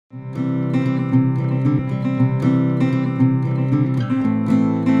Hey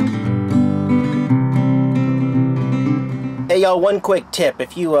y'all, one quick tip.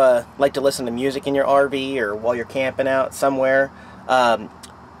 If you like to listen to music in your RV or while you're camping out somewhere, the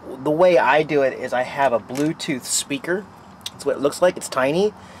way I do it is I have a Bluetooth speaker. That's what it looks like. It's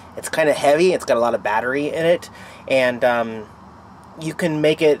tiny. It's kind of heavy. It's got a lot of battery in it. And you can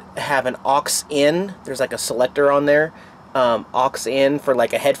make it have an aux in. There's like a selector on there. Aux in for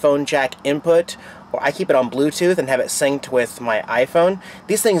like a headphone jack input. Or I keep it on Bluetooth and have it synced with my iPhone.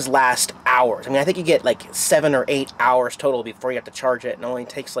 These things last hours. I mean, I think you get like 7 or 8 hours total before you have to charge it. And it only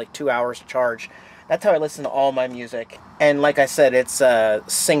takes like 2 hours to charge. That's how I listen to all my music. And like I said, it's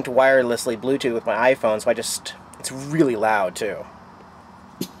synced wirelessly Bluetooth with my iPhone, so it's really loud too.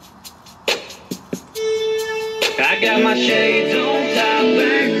 I got my shades on, top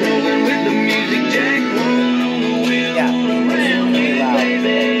back, rolling with the music jack, rolling on the wheel, around me,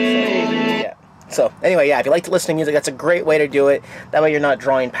 baby. Yeah. So anyway, yeah, if you like to listen to music, that's a great way to do it. That way you're not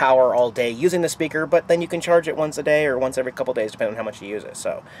drawing power all day using the speaker, but then you can charge it once a day or once every couple days, depending on how much you use it.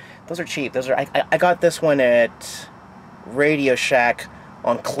 So those are cheap. I got this one at Radio Shack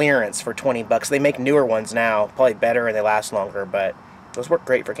on clearance for 20 bucks. They make newer ones now, probably better and they last longer, but those work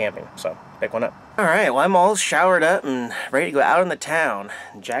great for camping, so pick one up. Alright, well, I'm all showered up and ready to go out in the town.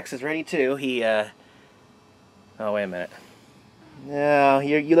 Jax is ready too. Oh, wait a minute. No,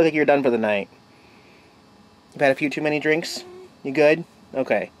 you look like you're done for the night. You've had a few too many drinks? You good?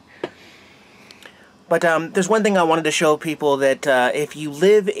 Okay. But there's one thing I wanted to show people, that if you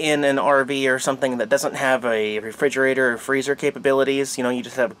live in an RV or something that doesn't have a refrigerator or freezer capabilities, you know, you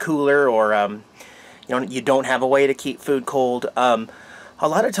just have a cooler, or you don't have a way to keep food cold, a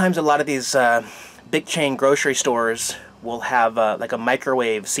lot of times a lot of these big chain grocery stores will have like a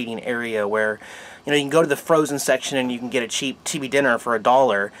microwave seating area where, you can go to the frozen section and you can get a cheap TV dinner for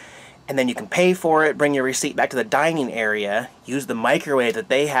 $1, and then you can pay for it, bring your receipt back to the dining area, use the microwave that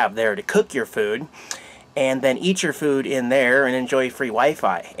they have there to cook your food, and then eat your food in there and enjoy free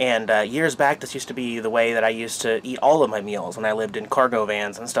Wi-Fi. And years back, this used to be the way that I used to eat all of my meals when I lived in cargo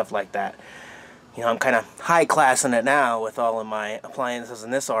vans and stuff like that. I'm kind of high-classing it now with all of my appliances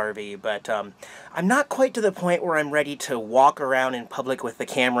in this RV, but I'm not quite to the point where I'm ready to walk around in public with the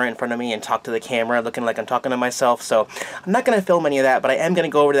camera in front of me and talk to the camera looking like I'm talking to myself, so I'm not going to film any of that, but I am going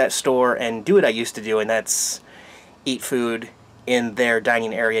to go over to that store and do what I used to do, and that's eat food in their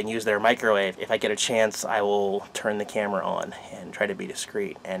dining area and use their microwave. If I get a chance, I will turn the camera on and try to be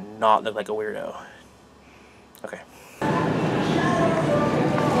discreet and not look like a weirdo. Okay.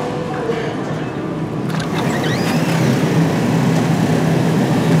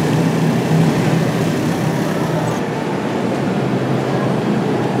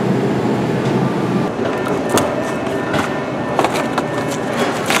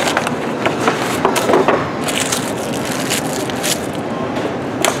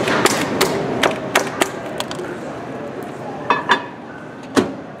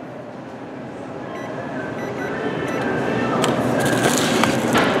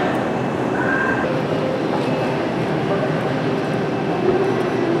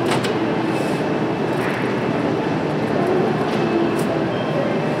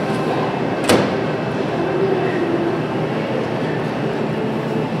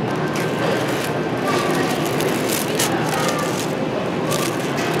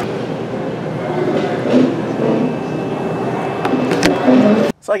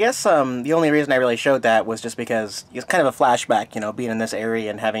 So I guess the only reason I really showed that was just because it's kind of a flashback, being in this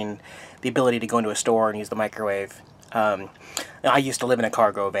area and having the ability to go into a store and use the microwave. I used to live in a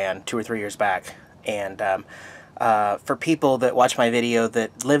cargo van 2 or 3 years back, and for people that watch my video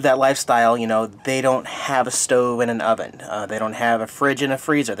that live that lifestyle, they don't have a stove and an oven. They don't have a fridge and a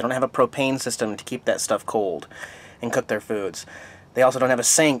freezer. They don't have a propane system to keep that stuff cold and cook their foods. They also don't have a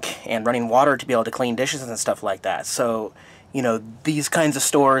sink and running water to be able to clean dishes and stuff like that. So these kinds of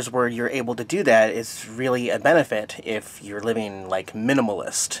stores where you're able to do that is really a benefit if you're living like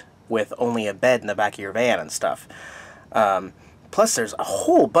minimalist with only a bed in the back of your van and stuff. Plus, there's a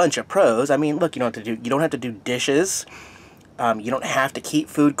whole bunch of pros. I mean, look, you don't have to do dishes. You don't have to keep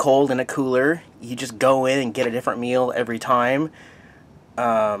food cold in a cooler. You just go in and get a different meal every time.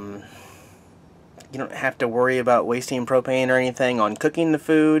 You don't have to worry about wasting propane or anything on cooking the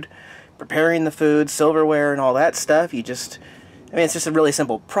food, preparing the food, silverware, and all that stuff. It's just a really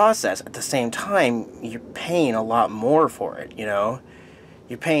simple process. At the same time, you're paying a lot more for it, You're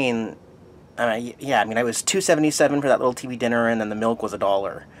paying, I was $2.77 for that little TV dinner, and then the milk was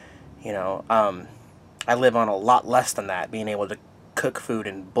 $1. I live on a lot less than that, being able to cook food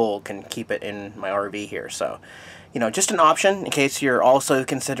in bulk and keep it in my RV here, so, you know, just an option in case you're also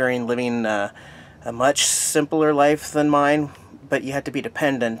considering living a much simpler life than mine, but you have to be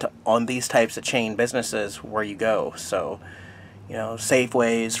dependent on these types of chain businesses where you go. So, you know,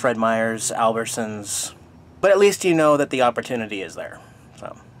 Safeways, Fred Meyer's, Albertsons, but at least you know that the opportunity is there.